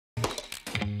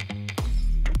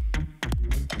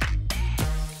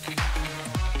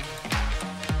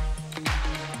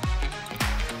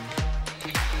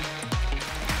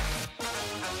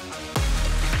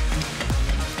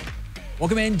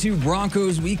Welcome into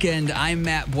Broncos Weekend. I'm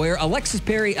Matt Boyer. Alexis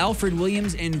Perry, Alfred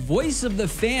Williams, and Voice of the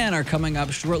Fan are coming up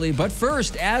shortly. But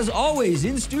first, as always,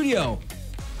 in studio,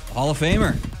 Hall of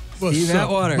Famer, Steve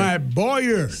Atwater. Matt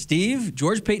Boyer. Steve,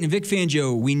 George Paton, and Vic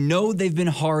Fangio, we know they've been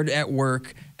hard at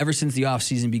work ever since the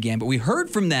offseason began, but we heard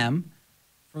from them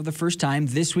for the first time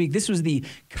this week. This was the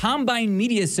Combine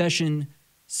Media Session,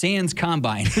 sans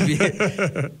Combine.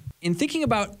 In thinking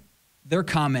about their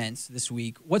comments this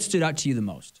week, what stood out to you the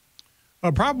most?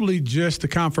 Probably just the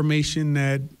confirmation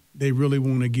that they really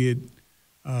want to get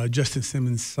Justin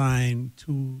Simmons signed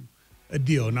to a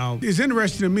deal. Now, it's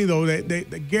interesting to me, though,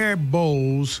 that Garrett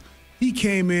Bowles, he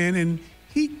came in and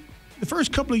the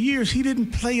first couple of years, he didn't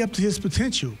play up to his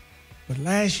potential. But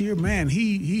last year, man,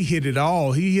 he hit it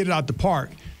all. He hit it out the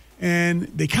park, and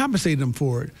they compensated him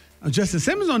for it. Now, Justin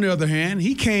Simmons, on the other hand,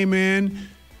 he came in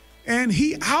and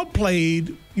he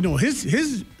outplayed,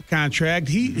 his contract.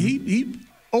 He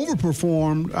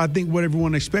overperformed, I think, what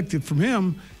everyone expected from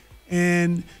him.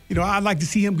 And, I'd like to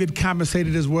see him get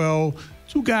compensated as well.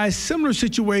 Two guys, similar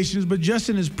situations, but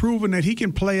Justin has proven that he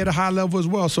can play at a high level as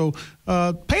well. So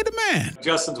pay the man.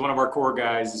 Justin's one of our core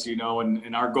guys, as you know,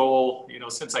 and our goal,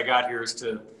 since I got here is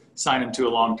to sign him to a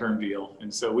long-term deal.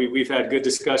 And so we've had good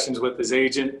discussions with his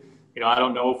agent. I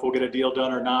don't know if we'll get a deal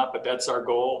done or not, but that's our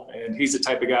goal. And he's the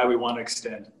type of guy we want to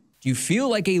extend. Do you feel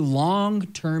like a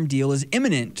long-term deal is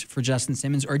imminent for Justin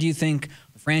Simmons, or do you think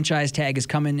the franchise tag is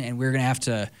coming and we're going to have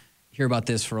to hear about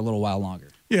this for a little while longer?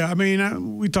 Yeah, I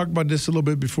mean, we talked about this a little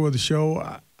bit before the show,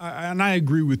 and I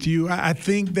agree with you. I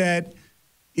think that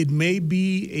it may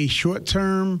be a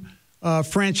short-term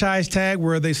franchise tag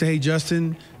where they say, hey,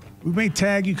 Justin, we may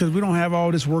tag you because we don't have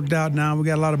all this worked out now. We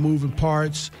got a lot of moving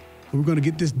parts. We're going to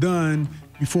get this done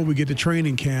before we get to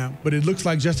training camp. But it looks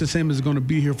like Justin Simmons is going to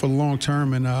be here for the long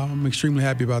term, and I'm extremely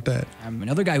happy about that.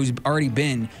 Another guy who's already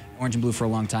been orange and blue for a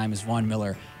long time is Von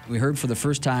Miller. We heard for the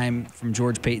first time from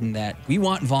George Paton that we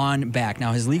want Von back.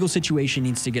 Now, his legal situation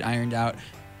needs to get ironed out.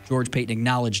 George Paton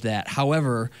acknowledged that.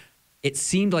 However, it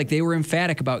seemed like they were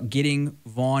emphatic about getting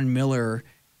Von Miller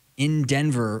in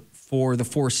Denver for the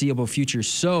foreseeable future.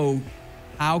 So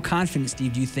how confident,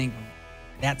 Steve, do you think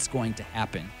that's going to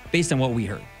happen based on what we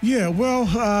heard? Yeah, well,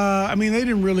 they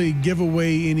didn't really give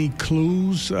away any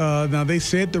clues. Now, they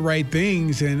said the right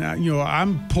things, and,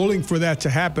 I'm pulling for that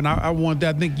to happen. I want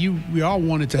that. I think we all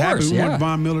want it to happen. We want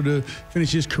Von Miller to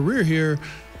finish his career here.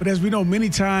 But as we know, many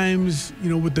times,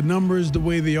 with the numbers the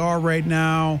way they are right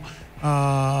now,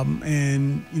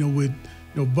 with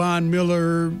Von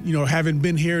Miller, having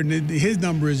been here, and his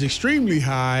number is extremely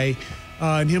high,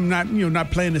 and him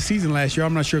not playing the season last year,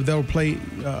 I'm not sure if that will play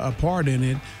a part in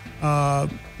it.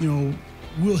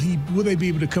 Will they be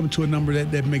able to come to a number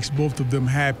that makes both of them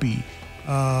happy?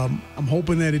 I'm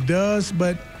hoping that it does,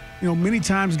 but many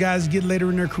times guys get later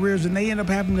in their careers and they end up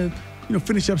having to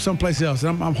finish up someplace else.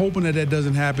 And I'm hoping that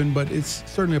doesn't happen, but it's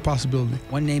certainly a possibility.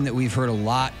 One name that we've heard a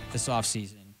lot this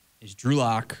offseason is Drew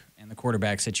Lock and the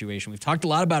quarterback situation. We've talked a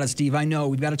lot about it, Steve. I know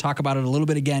we've got to talk about it a little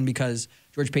bit again because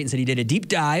George Paton said he did a deep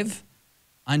dive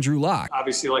on Drew Lock.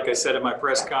 Obviously, like I said at my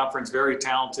press conference, very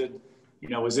talented,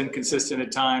 was inconsistent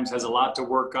at times, has a lot to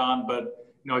work on. But,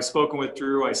 I've spoken with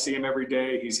Drew. I see him every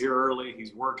day. He's here early.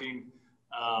 He's working.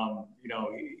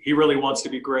 He really wants to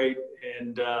be great.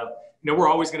 And, we're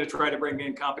always going to try to bring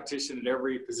in competition at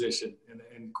every position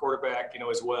and quarterback,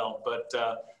 as well. But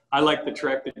I like the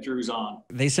track that Drew's on.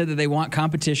 They said that they want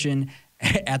competition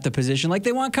at the position like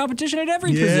they want competition at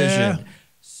every position.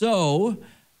 So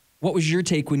what was your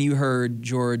take when you heard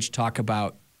George talk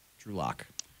about Drew Lock?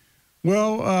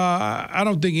 Well, I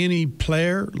don't think any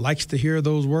player likes to hear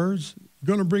those words.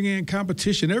 You're going to bring in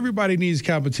competition. Everybody needs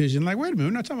competition. Like, wait a minute,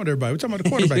 we're not talking about everybody. We're talking about the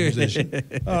quarterback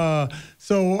position.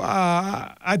 So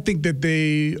I think that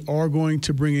they are going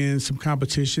to bring in some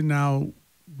competition. Now,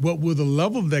 what will the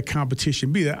level of that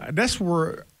competition be? That's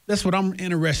what I'm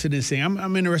interested in seeing.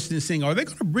 I'm interested in seeing, are they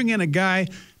going to bring in a guy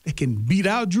that can beat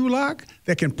out Drew Lock,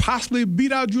 that can possibly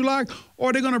beat out Drew Lock, or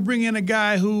are they going to bring in a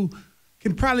guy who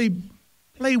can probably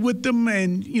play with them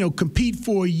and, compete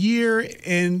for a year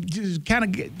and just kind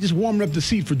of just warming up the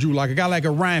seat for Drew Lock? A guy like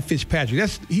a Ryan Fitzpatrick,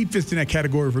 he fits in that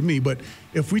category for me. But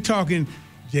if we're talking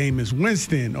Jameis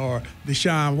Winston or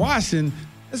Deshaun Watson,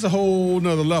 that's a whole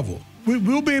nother level.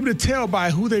 We'll be able to tell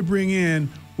by who they bring in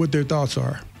what their thoughts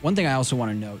are. One thing I also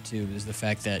want to note, too, is the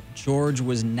fact that George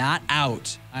was not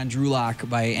out on Drew Lock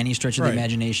by any stretch of the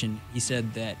imagination. He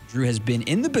said that Drew has been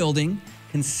in the building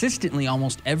consistently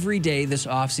almost every day this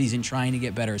offseason trying to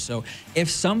get better. So if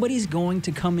somebody's going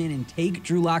to come in and take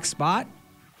Drew Lock's spot,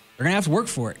 they're going to have to work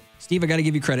for it. Steve, I got to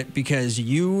give you credit because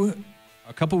you,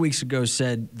 a couple weeks ago,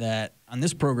 said that on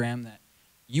this program that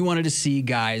you wanted to see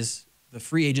guys the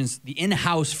free agents, the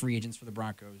in-house free agents for the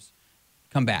Broncos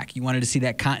come back. You wanted to see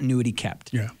that continuity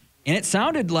kept. Yeah. And it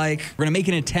sounded like we're going to make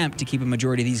an attempt to keep a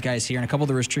majority of these guys here. And a couple of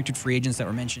the restricted free agents that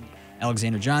were mentioned,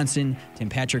 Alexander Johnson, Tim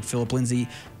Patrick, Phillip Lindsay,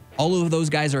 all of those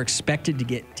guys are expected to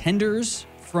get tenders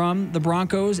from the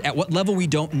Broncos. At what level, we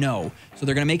don't know. So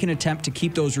they're going to make an attempt to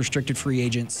keep those restricted free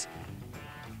agents.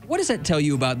 What does that tell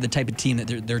you about the type of team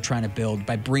that they're trying to build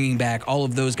by bringing back all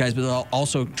of those guys, but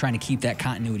also trying to keep that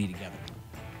continuity together?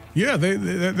 Yeah,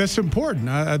 that's important.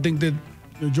 I think that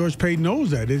George Paton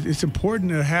knows that. It's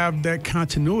important to have that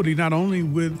continuity, not only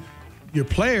with your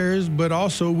players, but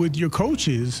also with your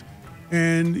coaches.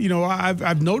 And,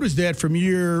 I've noticed that from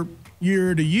year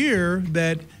to year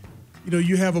that,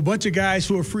 you have a bunch of guys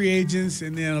who are free agents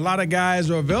and then a lot of guys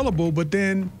are available, but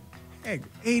then heck,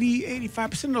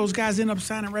 85% of those guys end up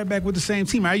signing right back with the same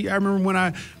team. I remember when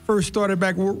I first started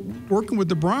back working with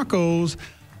the Broncos,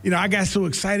 I got so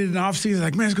excited in the offseason,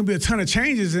 like, man, it's going to be a ton of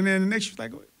changes. And then the next year,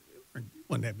 like,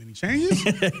 wasn't that many changes.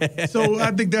 So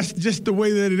I think that's just the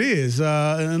way that it is.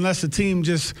 Unless the team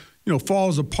just,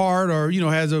 falls apart or,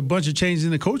 has a bunch of changes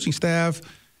in the coaching staff,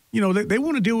 they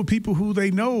want to deal with people who they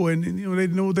know and they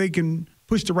know they can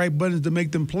push the right buttons to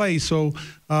make them play. So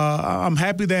I'm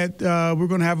happy that we're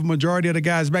going to have a majority of the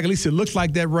guys back. At least it looks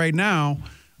like that right now.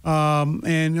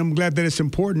 And I'm glad that it's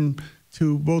important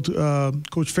to both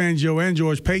Coach Fangio and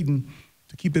George Paton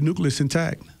to keep the nucleus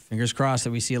intact. Fingers crossed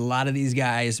that we see a lot of these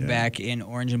guys back in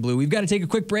orange and blue. We've got to take a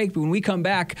quick break, but when we come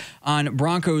back on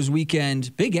Broncos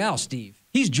Weekend, Big Al, Steve,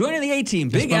 he's joining the A-Team.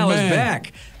 Big Al is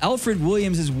back. Alfred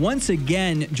Williams is once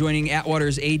again joining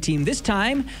Atwater's A-Team. This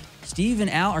time, Steve and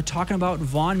Al are talking about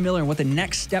Von Miller and what the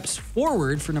next steps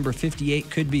forward for number 58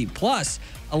 could be. Plus,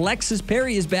 Alexis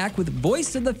Perry is back with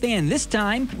Voice of the Fan, this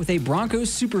time with a Broncos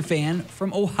superfan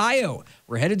from Ohio.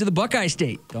 We're headed to the Buckeye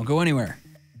State. Don't go anywhere.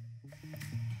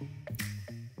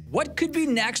 What could be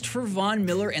next for Von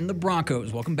Miller and the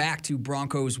Broncos? Welcome back to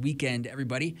Broncos Weekend,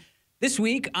 everybody. This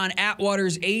week on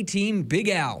Atwater's A-Team, Big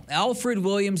Al, Alfred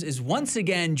Williams is once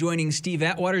again joining Steve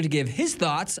Atwater to give his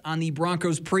thoughts on the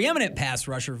Broncos' preeminent pass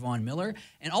rusher, Von Miller,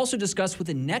 and also discuss what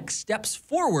the next steps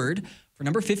forward for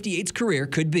number 58's career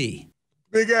could be.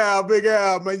 Big Al,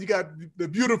 man, you got the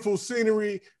beautiful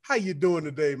scenery. How you doing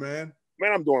today, man?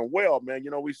 Man, I'm doing well, man.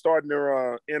 We starting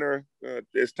to enter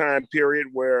this time period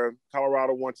where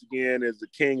Colorado once again is the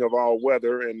king of all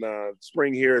weather, and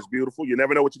spring here is beautiful. You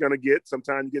never know what you're going to get.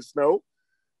 Sometimes you get snow.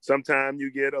 Sometimes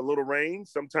you get a little rain.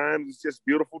 Sometimes it's just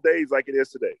beautiful days like it is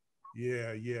today.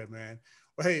 Yeah, man.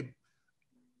 Well, hey,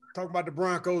 talk about the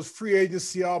Broncos. Free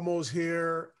agency almost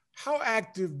here. How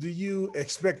active do you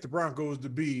expect the Broncos to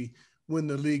be when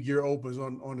the league year opens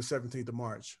on the 17th of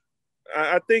March?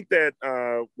 I think that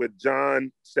with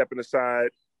John stepping aside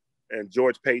and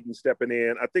George Paton stepping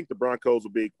in, I think the Broncos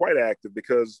will be quite active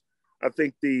because I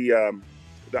think the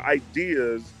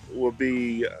ideas will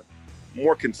be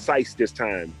more concise this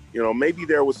time. Maybe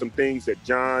there was some things that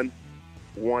John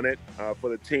wanted for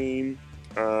the team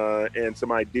and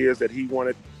some ideas that he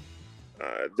wanted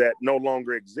that no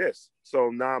longer exist. So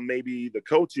now maybe the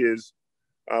coaches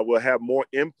will have more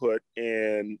input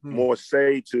and more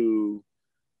say to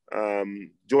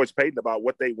George Paton about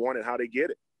what they want and how they get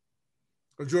it.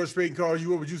 If George Paton calls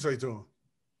you, what would you say to him?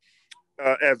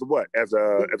 As what? As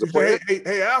a player?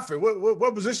 Hey, Alfred,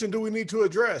 what position do we need to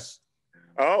address?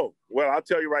 Oh, well, I'll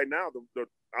tell you right now, the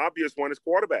obvious one is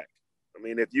quarterback. I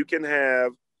mean, if you can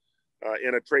have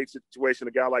in a trade situation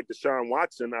a guy like Deshaun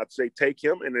Watson, I'd say take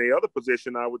him. And in the other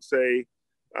position, I would say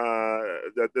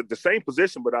the same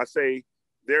position, but I say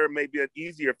there may be an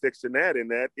easier fix than that,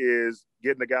 and that is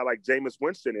getting a guy like Jameis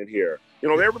Winston in here.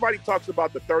 Everybody talks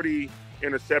about the 30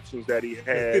 interceptions that he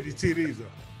had. 50 TDs,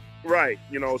 though. Right.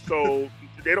 So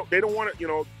they don't want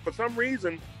to, for some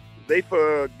reason, they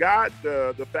forgot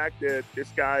the fact that this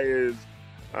guy is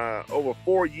over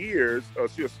 4 years,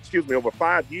 over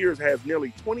 5 years, has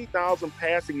nearly 20,000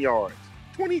 passing yards.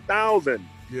 20,000.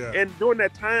 Yeah. And during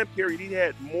that time period, he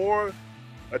had more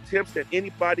attempts than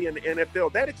anybody in the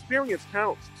NFL. That experience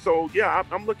counts. So, yeah,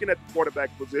 I'm looking at the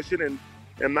quarterback position,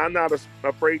 and I'm not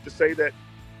afraid to say that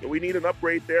we need an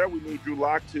upgrade there. We need Drew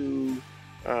Lock to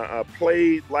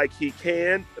play like he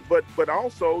can, but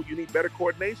also you need better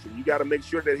coordination. You got to make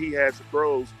sure that he has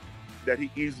throws that he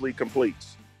easily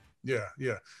completes. Yeah.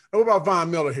 And what about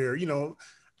Von Miller here?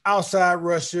 Outside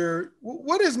rusher.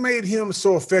 What has made him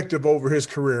so effective over his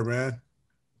career, man?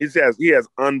 He has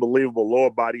unbelievable lower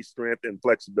body strength and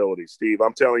flexibility, Steve.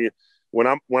 I'm telling you, when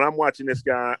I'm watching this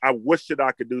guy, I wish that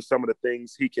I could do some of the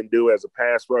things he can do as a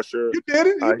pass rusher. You did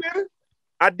it.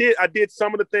 I did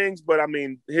some of the things, but I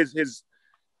mean, his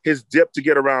his dip to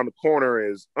get around the corner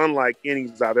is unlike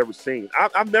any I've ever seen.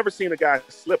 I've never seen a guy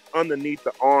slip underneath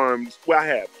the arms. Well, I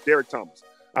have. Derek Thomas.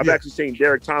 I've actually seen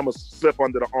Derek Thomas slip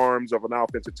under the arms of an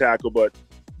offensive tackle, but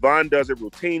Von does it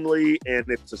routinely, and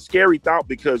it's a scary thought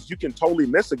because you can totally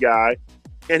miss a guy,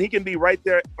 and he can be right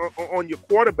there on your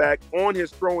quarterback on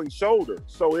his throwing shoulder.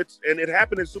 So it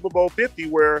happened in Super Bowl 50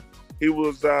 where he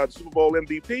was Super Bowl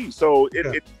MVP. So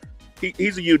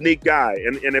he's a unique guy,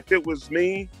 and if it was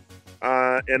me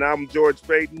and I'm George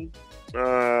Paton,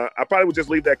 I probably would just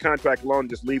leave that contract alone,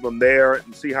 just leave him there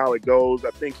and see how it goes.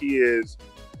 I think he is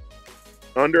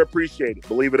underappreciated,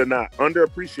 believe it or not,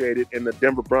 underappreciated in the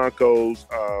Denver Broncos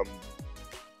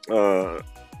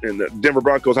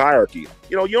hierarchy.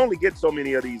 You know, you only get so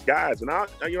many of these guys, and I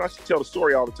used to tell the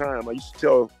story all the time. I used to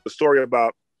tell the story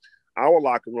about our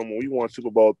locker room when we won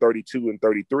Super Bowl 32 and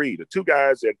 33. The two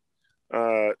guys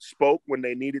that spoke when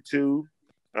they needed to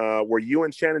were you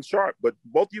and Shannon Sharp, but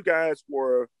both you guys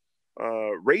were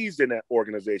raised in that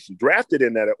organization, drafted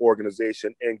in that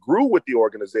organization, and grew with the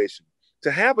organization. To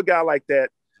have a guy like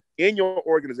that in your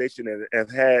organization and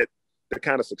have had the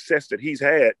kind of success that he's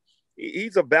had,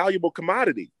 he's a valuable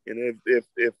commodity. And if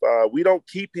we don't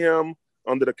keep him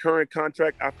under the current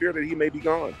contract, I fear that he may be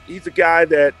gone. He's a guy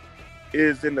that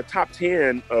is in the top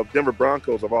 10 of Denver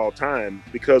Broncos of all time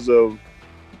because of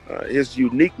his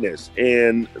uniqueness,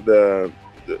 and the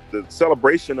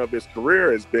celebration of his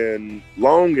career has been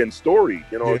long and storied.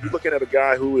 You know, you're looking at a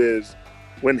guy who is,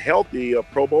 when healthy, a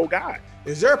Pro Bowl guy.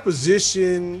 Is there a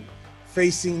position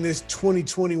facing this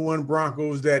 2021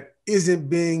 Broncos that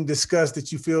isn't being discussed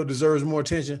that you feel deserves more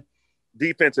attention?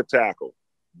 Defensive tackle.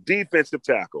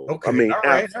 Okay. I mean, all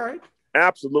right.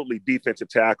 Absolutely defensive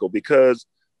tackle, because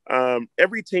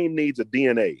every team needs a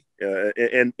DNA.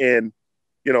 And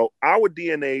you know, our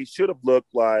DNA should have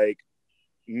looked like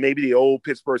maybe the old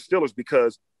Pittsburgh Steelers,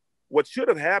 because what should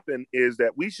have happened is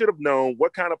that we should have known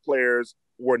what kind of players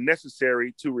were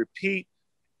necessary to repeat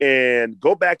and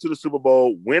go back to the Super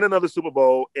Bowl, win another Super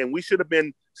Bowl, and we should have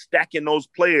been stacking those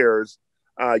players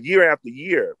year after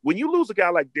year. When you lose a guy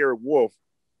like Derek Wolfe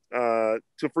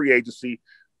to free agency,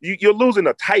 you're losing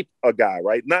a type of guy,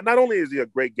 right? Not only is he a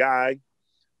great guy,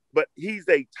 but he's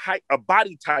a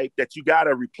body type that you got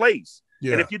to replace.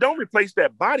 Yeah. And if you don't replace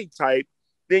that body type,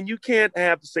 then you can't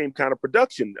have the same kind of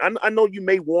production. I know you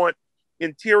may want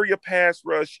interior pass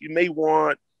rush. You may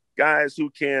want guys who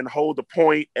can hold the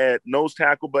point at nose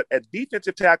tackle, but at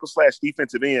defensive tackle /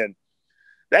 defensive end,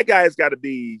 that guy's got to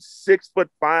be 6'5",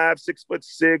 6'6",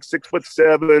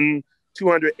 6'7",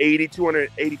 280,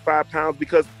 285 pounds,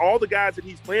 because all the guys that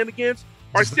he's playing against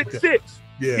are 6'6".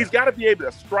 Yeah. He's got to be able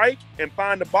to strike and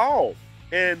find the ball.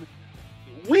 And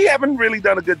we haven't really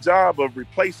done a good job of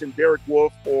replacing Derek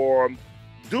Wolfe or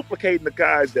duplicating the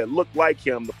guys that look like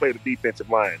him to play the defensive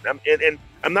line. And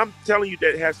I'm not telling you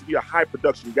that it has to be a high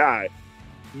production guy,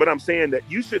 but I'm saying that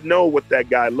you should know what that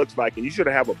guy looks like, and you should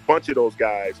have a bunch of those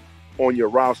guys on your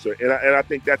roster. And I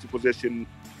think that's a position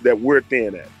that we're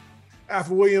thin at.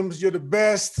 Alfred Williams, you're the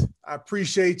best. I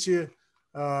appreciate you.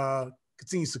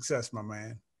 Continue success, my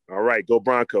man. All right. Go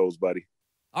Broncos, buddy.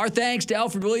 Our thanks to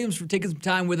Alfred Williams for taking some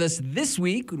time with us this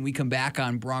week. When we come back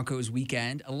on Broncos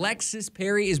Weekend, Alexis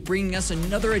Perry is bringing us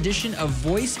another edition of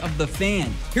Voice of the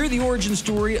Fan. Hear the origin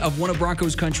story of one of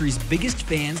Broncos country's biggest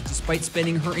fans, despite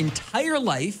spending her entire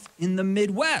life in the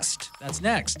Midwest. That's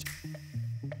next.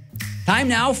 Time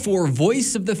now for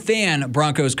Voice of the Fan,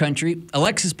 Broncos country.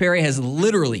 Alexis Perry has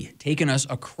literally taken us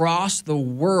across the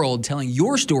world telling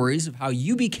your stories of how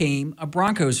you became a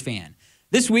Broncos fan.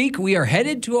 This week, we are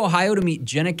headed to Ohio to meet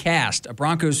Jenna Kast, a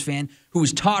Broncos fan who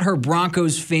was taught her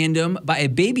Broncos fandom by a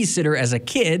babysitter as a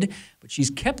kid, but she's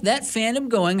kept that fandom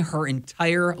going her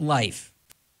entire life.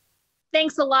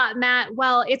 Thanks a lot, Matt.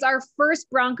 Well, it's our first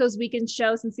Broncos Weekend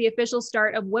show since the official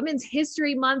start of Women's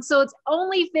History Month, so it's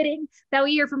only fitting that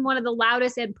we hear from one of the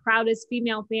loudest and proudest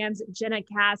female fans, Jenna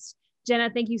Kast. Jenna,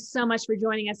 thank you so much for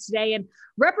joining us today and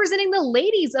representing the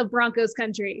ladies of Broncos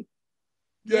country.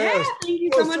 Yes. Yeah, thank you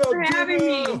so much for having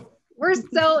me. We're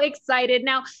so excited.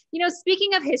 Now,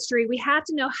 speaking of history, we have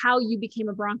to know how you became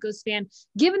a Broncos fan,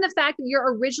 given the fact that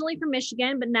you're originally from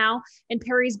Michigan, but now in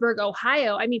Perrysburg,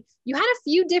 Ohio. I mean, you had a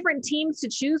few different teams to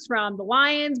choose from, the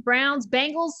Lions, Browns,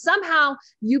 Bengals. Somehow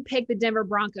you picked the Denver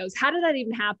Broncos. How did that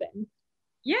even happen?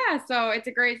 Yeah, so it's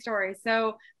a great story.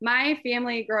 So my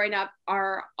family growing up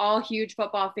are all huge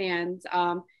football fans.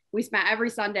 We spent every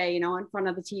Sunday, in front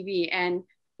of the TV. And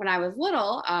when I was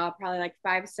little, probably like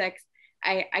 5, 6,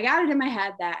 I got it in my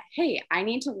head that, hey, I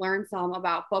need to learn some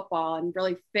about football and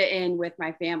really fit in with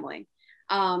my family.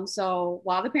 So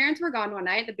while the parents were gone one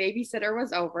night, the babysitter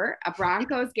was over, a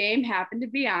Broncos game happened to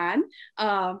be on.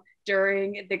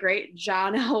 during the great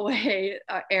John Elway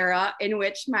era, in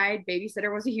which my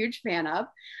babysitter was a huge fan of.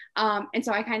 And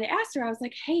so I kind of asked her, I was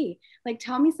like, hey, like,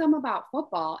 tell me some about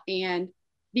football. And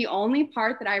the only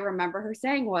part that I remember her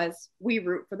saying was, we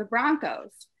root for the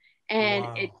Broncos. And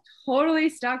Wow. it totally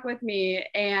stuck with me.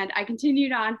 And I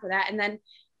continued on for that. And then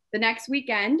the next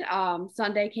weekend,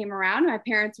 Sunday came around, my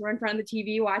parents were in front of the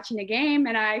TV watching a game,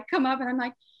 and I come up and I'm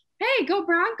like, hey, go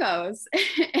Broncos.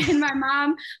 And my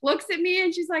mom looks at me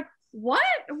and she's like, what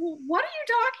are you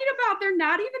talking about? They're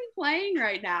not even playing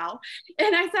right now.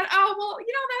 And I said, oh, well,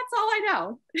 that's all I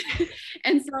know.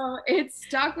 And so it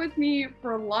stuck with me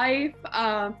for life.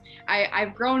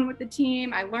 I've grown with the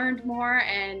team. I learned more.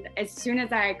 And as soon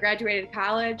as I graduated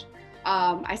college,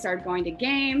 I started going to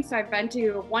games. So I've been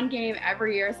to one game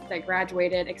every year since I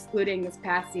graduated, excluding this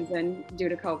past season due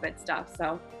to COVID stuff.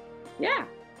 So yeah.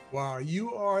 Wow,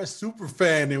 you are a super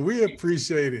fan, and we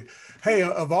appreciate it. Hey,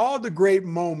 of all the great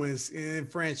moments in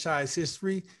franchise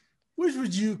history, which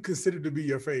would you consider to be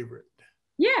your favorite?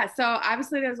 Yeah, so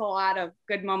obviously there's a lot of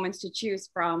good moments to choose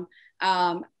from.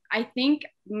 I think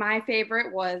my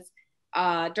favorite was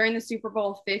during the Super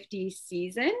Bowl 50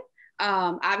 season.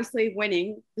 Obviously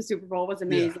winning the Super Bowl was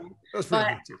amazing. Yeah,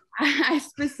 but I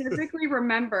specifically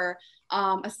remember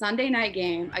a Sunday night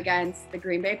game against the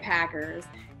Green Bay Packers.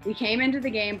 We came into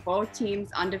the game, both teams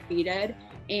undefeated.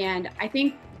 And I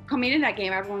think coming into that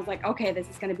game, everyone was like, okay, this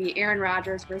is going to be Aaron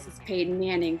Rodgers versus Peyton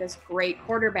Manning, this great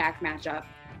quarterback matchup.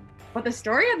 But the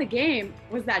story of the game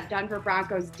was that Denver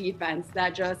Broncos defense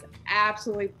that just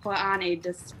absolutely put on a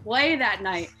display that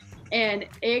night. And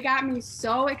it got me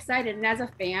so excited. And as a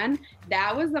fan,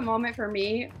 that was the moment for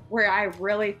me where I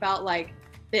really felt like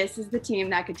this is the team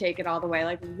that could take it all the way.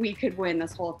 Like, we could win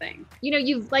this whole thing.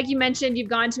 Like you mentioned, you've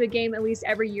gone to a game at least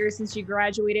every year since you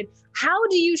graduated. How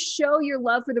do you show your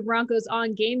love for the Broncos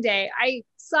on game day? I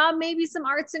saw maybe some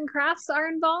arts and crafts are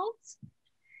involved.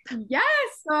 Yes.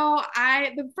 So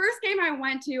the first game I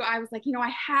went to, I was like,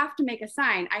 I have to make a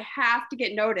sign. I have to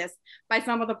get noticed by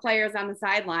some of the players on the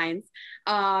sidelines.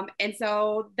 And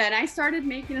so then I started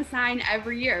making a sign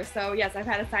every year. So yes, I've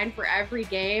had a sign for every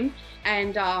game.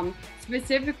 And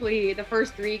specifically the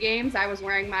first 3 games, I was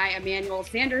wearing my Emmanuel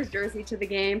Sanders jersey to the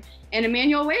game, and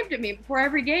Emmanuel waved at me before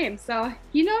every game. So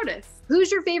he noticed.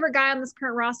 Who's your favorite guy on this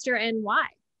current roster and why?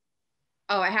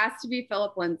 Oh, it has to be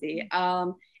Philip Lindsay.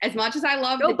 As much as I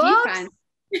love the defense,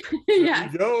 yeah.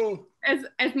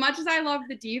 As much as I love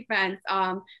the defense,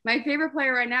 my favorite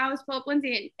player right now is Philip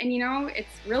Lindsay, and it's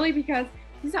really because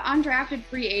he's an undrafted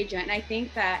free agent, and I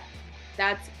think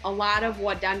that's a lot of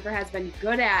what Denver has been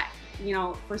good at,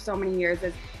 for so many years,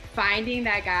 is finding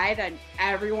that guy that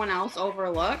everyone else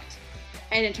overlooked,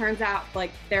 and it turns out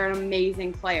like they're an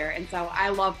amazing player, and so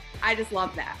I just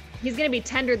love that. He's going to be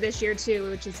tendered this year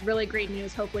too, which is really great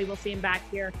news. Hopefully we'll see him back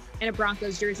here in a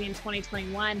Broncos jersey in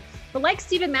 2021. But like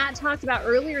Steve and Matt talked about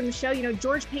earlier in the show,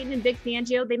 George Paton and Vic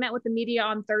Fangio, they met with the media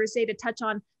on Thursday to touch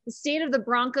on the state of the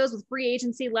Broncos with free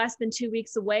agency less than 2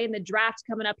 weeks away and the draft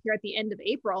coming up here at the end of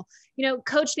April.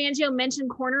 Coach Fangio mentioned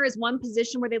corner as one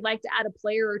position where they'd like to add a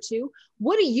player or two.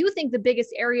 What do you think the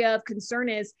biggest area of concern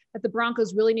is that the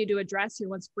Broncos really need to address here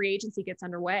once free agency gets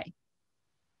underway?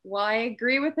 Well, I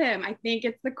agree with him. I think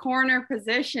it's the corner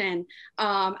position.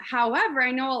 However,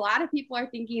 I know a lot of people are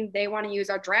thinking they want to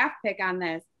use our draft pick on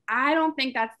this. I don't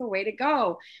think that's the way to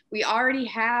go. We already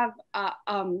have,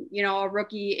 a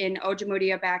rookie in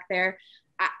Ojemudia back there.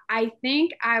 I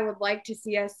think I would like to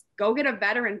see us go get a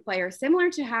veteran player,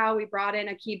 similar to how we brought in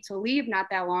Aqib Talib not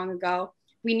that long ago.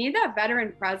 We need that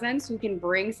veteran presence who can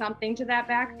bring something to that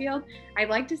backfield. I'd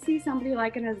like to see somebody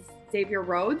like an Xavier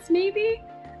Rhodes, maybe.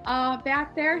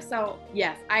 Back there. So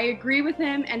yes, I agree with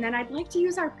him. And then I'd like to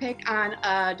use our pick on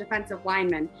a defensive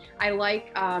lineman. I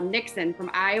like Nixon from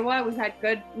Iowa. We've had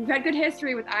good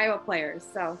history with Iowa players.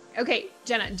 So okay,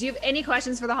 Jenna, do you have any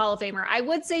questions for the Hall of Famer? I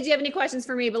would say, do you have any questions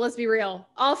for me? But let's be real,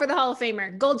 all for the Hall of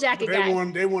Famer, gold jacket guy.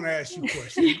 They want to ask you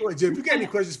questions. Go ahead, Jen. If you got any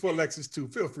questions for Alexis too,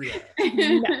 feel free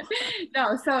to ask.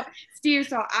 No. So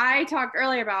Steve, I talked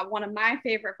earlier about one of my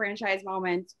favorite franchise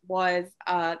moments was,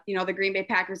 the Green Bay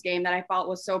Packers game that I felt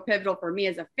was so pivotal for me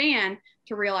as a fan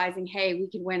to realizing, hey, we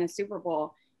could win a Super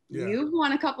Bowl. Yeah. You've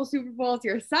won a couple Super Bowls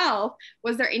yourself.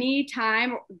 Was there any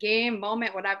time, game,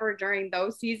 moment, whatever, during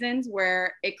those seasons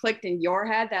where it clicked in your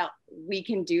head that we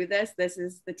can do this? This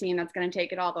is the team that's going to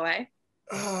take it all the way?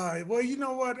 Well, you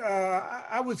know what?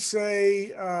 I would say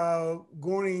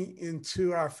going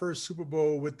into our first Super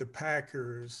Bowl with the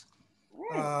Packers,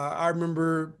 I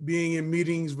remember being in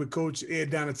meetings with Coach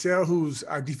Ed Donatel, who's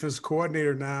our defensive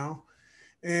coordinator now.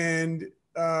 And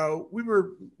we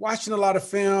were watching a lot of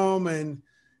film, and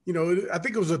you know, I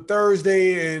think it was a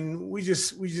Thursday, and we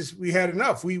had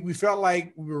enough. We felt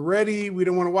like we were ready. We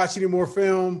didn't want to watch any more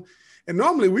film. And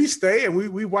normally we stay and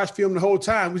we watch film the whole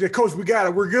time. We said, Coach, we got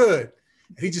it. We're good.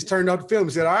 And he just turned off the film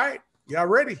and said, all right, y'all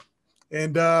ready.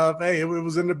 And hey, it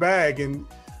was in the bag. And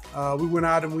we went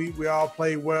out and we all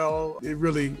played well. It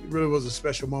really was a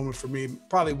special moment for me.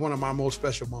 Probably one of my most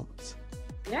special moments.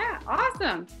 Yeah,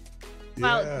 awesome.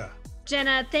 Well, Yeah.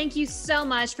 Jenna, thank you so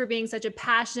much for being such a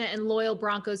passionate and loyal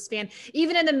Broncos fan,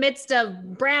 even in the midst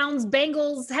of Browns,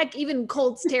 Bengals, heck, even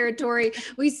Colts territory.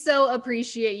 We so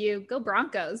appreciate you. Go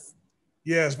Broncos.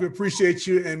 Yes, we appreciate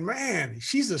you. And man,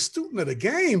 she's a student of the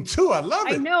game too. I love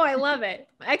it. I know, I love it.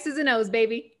 X's and O's,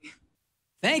 baby.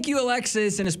 Thank you,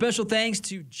 Alexis, and a special thanks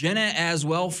to Jenna as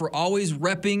well for always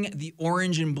repping the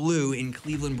orange and blue in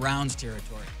Cleveland Browns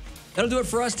territory. That'll do it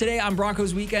for us today on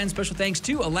Broncos Weekend. Special thanks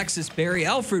to Alexis Perry,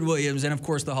 Alfred Williams, and of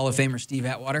course the Hall of Famer Steve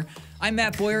Atwater. I'm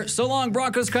Matt Boyer. So long,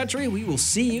 Broncos country. We will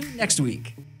see you next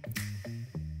week.